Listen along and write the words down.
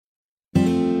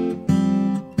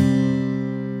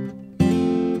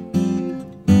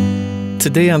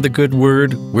Today on The Good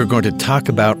Word, we're going to talk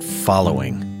about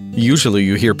following. Usually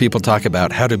you hear people talk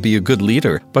about how to be a good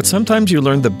leader, but sometimes you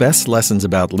learn the best lessons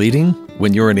about leading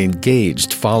when you're an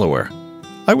engaged follower.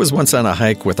 I was once on a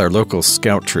hike with our local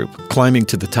scout troop, climbing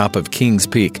to the top of Kings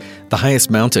Peak, the highest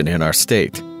mountain in our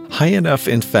state. High enough,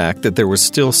 in fact, that there was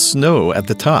still snow at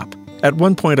the top. At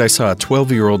one point, I saw a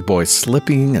 12-year-old boy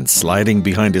slipping and sliding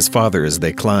behind his father as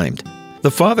they climbed. The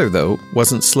father, though,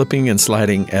 wasn't slipping and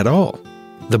sliding at all.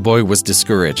 The boy was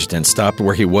discouraged and stopped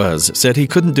where he was, said he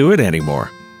couldn't do it anymore.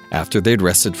 After they'd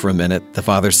rested for a minute, the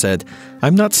father said,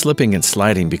 "I'm not slipping and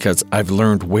sliding because I've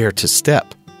learned where to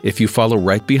step. If you follow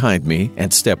right behind me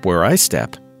and step where I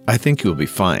step, I think you'll be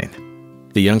fine."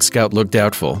 The young scout looked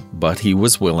doubtful, but he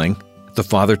was willing. The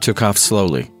father took off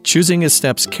slowly, choosing his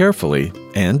steps carefully,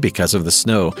 and because of the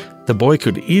snow, the boy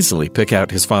could easily pick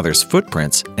out his father's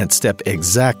footprints and step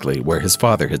exactly where his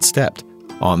father had stepped.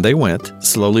 On they went,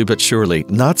 slowly but surely,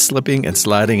 not slipping and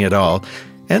sliding at all,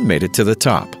 and made it to the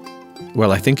top.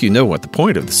 Well, I think you know what the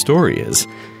point of the story is.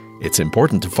 It's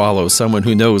important to follow someone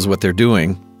who knows what they're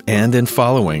doing, and in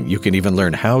following, you can even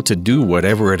learn how to do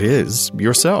whatever it is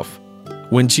yourself.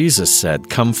 When Jesus said,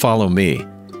 "Come follow me,"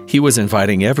 he was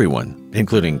inviting everyone,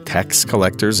 including tax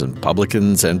collectors and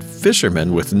publicans and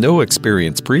fishermen with no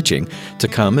experience preaching, to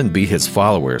come and be his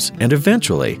followers and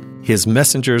eventually his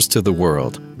messengers to the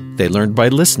world. They learned by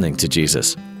listening to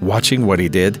Jesus, watching what he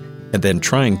did, and then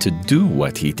trying to do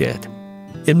what he did.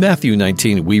 In Matthew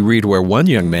 19, we read where one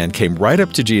young man came right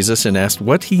up to Jesus and asked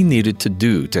what he needed to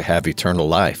do to have eternal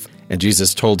life. And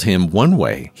Jesus told him one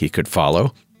way he could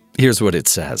follow. Here's what it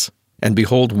says. "And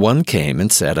behold, one came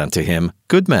and said unto him,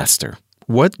 Good master,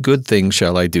 what good thing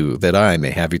shall I do that I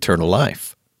may have eternal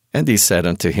life? And he said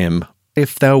unto him,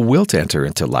 If thou wilt enter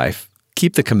into life,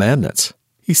 keep the commandments.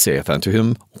 He saith unto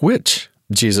him, Which?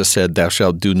 Jesus said, Thou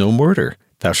shalt do no murder.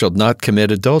 Thou shalt not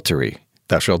commit adultery.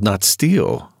 Thou shalt not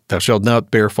steal. Thou shalt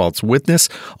not bear false witness.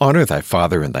 Honor thy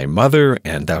father and thy mother,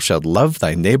 and thou shalt love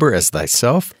thy neighbor as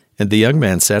thyself. And the young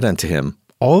man said unto him,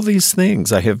 All these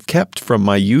things I have kept from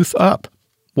my youth up.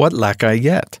 What lack I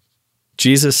yet?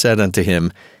 Jesus said unto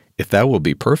him, If thou wilt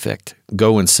be perfect,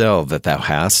 go and sell that thou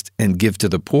hast, and give to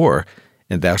the poor,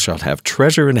 and thou shalt have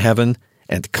treasure in heaven,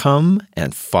 and come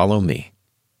and follow me.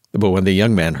 But when the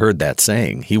young man heard that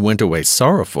saying, he went away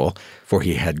sorrowful, for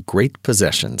he had great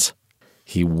possessions.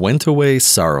 He went away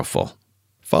sorrowful.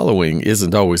 Following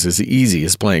isn't always as easy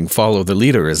as playing follow the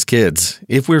leader as kids.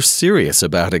 If we're serious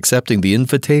about accepting the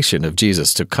invitation of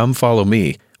Jesus to come follow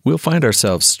me, we'll find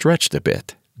ourselves stretched a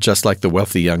bit, just like the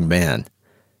wealthy young man.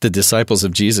 The disciples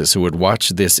of Jesus who had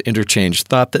watched this interchange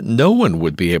thought that no one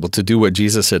would be able to do what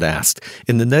Jesus had asked.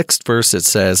 In the next verse it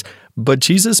says, But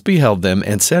Jesus beheld them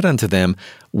and said unto them,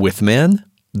 With men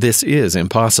this is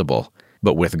impossible,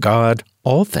 but with God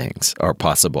all things are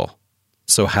possible.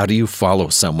 So how do you follow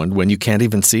someone when you can't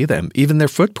even see them, even their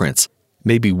footprints?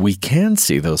 Maybe we can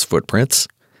see those footprints.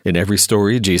 In every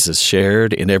story Jesus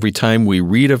shared, in every time we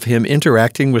read of him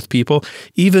interacting with people,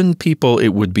 even people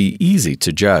it would be easy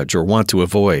to judge or want to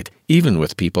avoid, even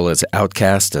with people as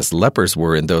outcast as lepers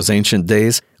were in those ancient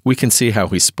days, we can see how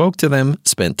he spoke to them,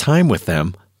 spent time with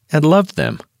them, and loved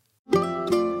them.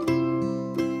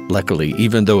 Luckily,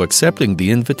 even though accepting the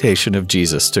invitation of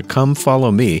Jesus to come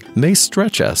follow me may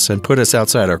stretch us and put us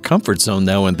outside our comfort zone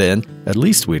now and then, at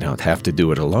least we don't have to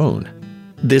do it alone.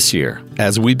 This year,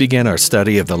 as we begin our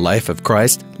study of the life of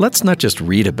Christ, let's not just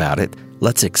read about it,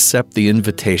 let's accept the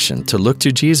invitation to look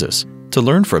to Jesus, to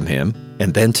learn from him,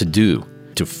 and then to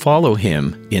follow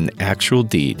him in actual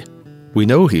deed. We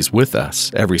know he's with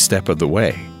us every step of the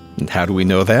way. And how do we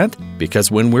know that? Because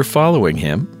when we're following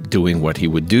him, doing what he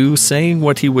would do, saying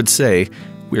what he would say,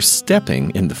 we're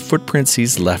stepping in the footprints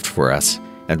he's left for us.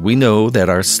 And we know that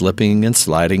our slipping and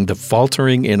sliding, the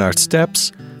faltering in our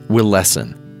steps, will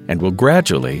lessen. And we'll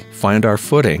gradually find our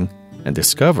footing and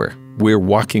discover we're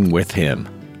walking with him.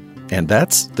 And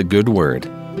that's the good word.